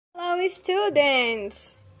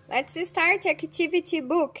students! Let's start activity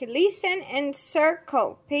book. Listen and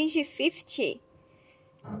circle, page 50.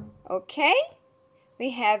 Okay?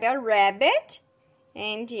 We have a rabbit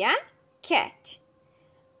and a cat.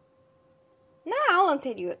 Na aula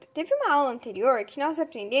anterior, teve uma aula anterior que nós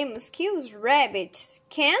aprendemos que os rabbits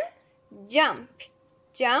can jump,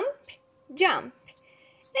 jump, jump.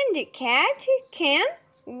 And the cat can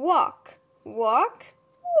walk, walk,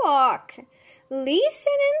 walk.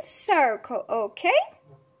 Listen and circle, okay?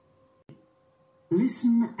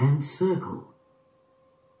 Listen and circle.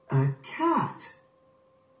 A cat.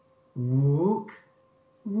 Walk,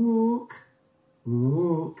 walk,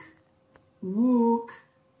 walk, walk,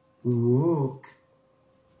 walk.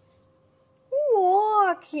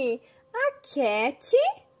 Walk. A cat.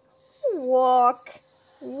 Walk,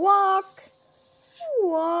 walk,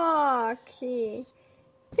 walk.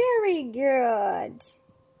 Very good.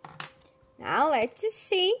 Now let's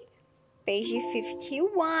see. Page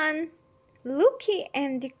 51. Look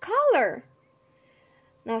and color.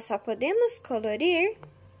 Nós só podemos colorir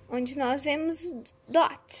onde nós vemos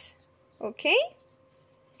dots, ok?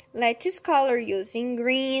 Let's color using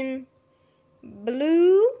green,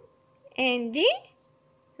 blue, and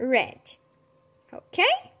red, ok?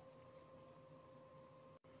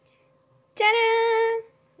 Ta-da!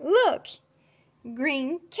 Look!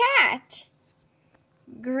 Green cat,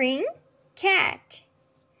 green cat,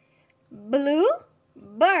 blue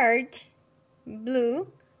bird, blue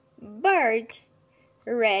bird,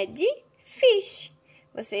 red fish.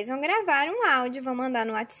 Vocês vão gravar um áudio, vão mandar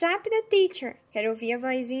no WhatsApp da teacher. Quero ouvir a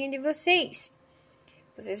vozinha de vocês.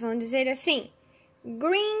 Vocês vão dizer assim: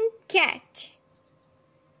 green cat,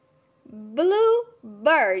 blue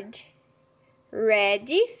bird, red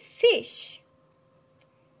fish.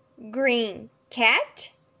 Green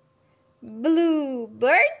cat, blue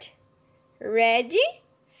bird, red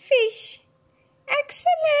fish.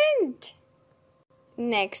 Excellent!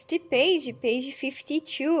 Next page, page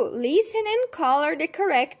 52. Listen and color the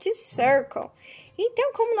correct circle.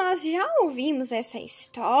 Então, como nós já ouvimos essa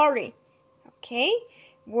story, ok?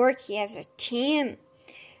 Work as a team.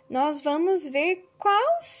 Nós vamos ver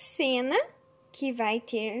qual cena que vai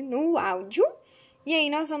ter no áudio. E aí,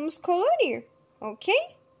 nós vamos colorir, ok?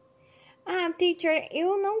 Ah, teacher,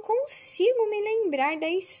 eu não consigo me lembrar da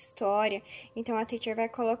história. Então, a teacher vai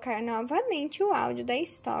colocar novamente o áudio da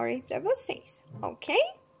story para vocês, ok?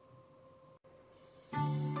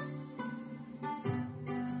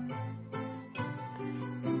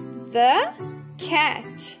 The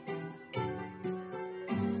cat.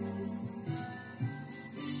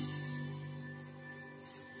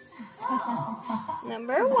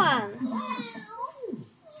 Number 1.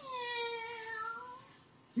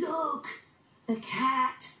 Look, the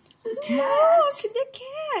cat, the cat. Look, the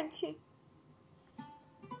cat.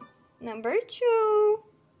 Number 2.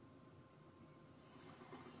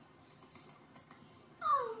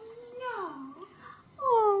 Oh no.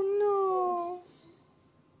 Oh no.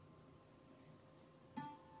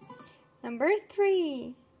 Number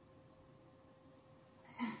 3.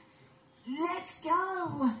 Let's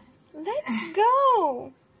go. Let's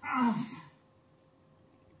go.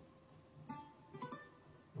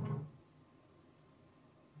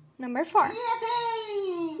 Number 4.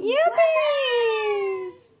 Yippee!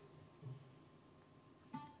 Yippee!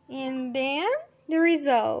 And then the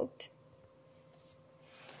result.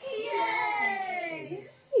 Yay!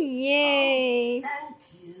 Yay! Thank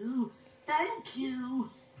you. Thank you.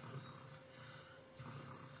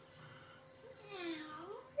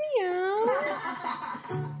 Meow.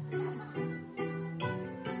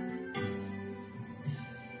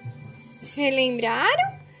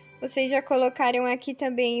 Relembraram? Vocês já colocaram aqui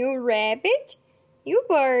também o rabbit e o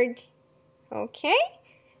bird, ok?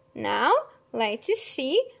 Now, let's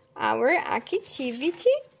see our activity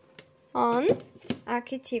on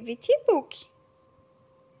activity book.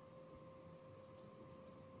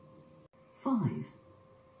 5.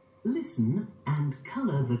 Listen and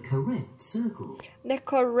color the correct circle. The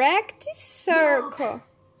correct circle. Look,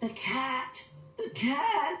 the cat, the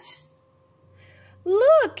cat.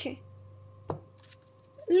 Look!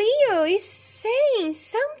 Leo is saying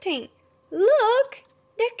something. Look,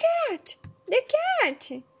 the cat, the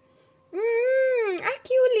cat.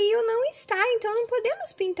 Aqui o Leo não está, então não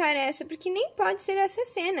podemos pintar essa, porque nem pode ser essa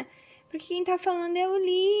cena. Porque quem está falando é o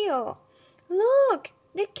Leo. Look,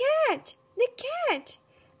 the cat, the cat.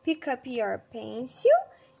 Pick up your pencil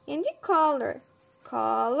and color.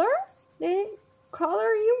 Color the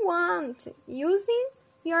color you want, using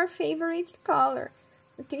your favorite color.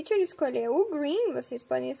 O teacher escolheu o green, vocês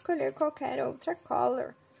podem escolher qualquer outra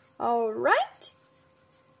color. Alright?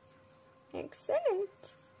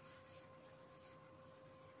 Excellent.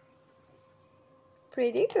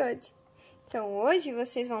 Pretty good. Então, hoje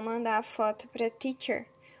vocês vão mandar a foto para a teacher,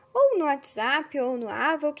 ou no WhatsApp, ou no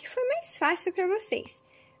Ava, o que for mais fácil para vocês.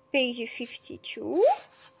 Page 52.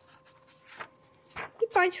 E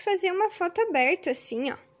pode fazer uma foto aberta,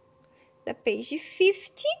 assim, ó. Da page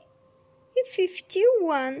 50 e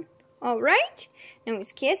 51. Alright? Não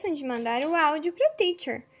esqueçam de mandar o áudio para a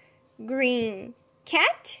teacher. Green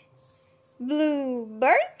cat, blue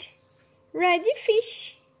bird, red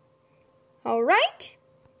fish. Alright?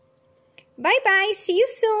 Bye bye, see you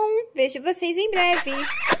soon. Vejo vocês em breve.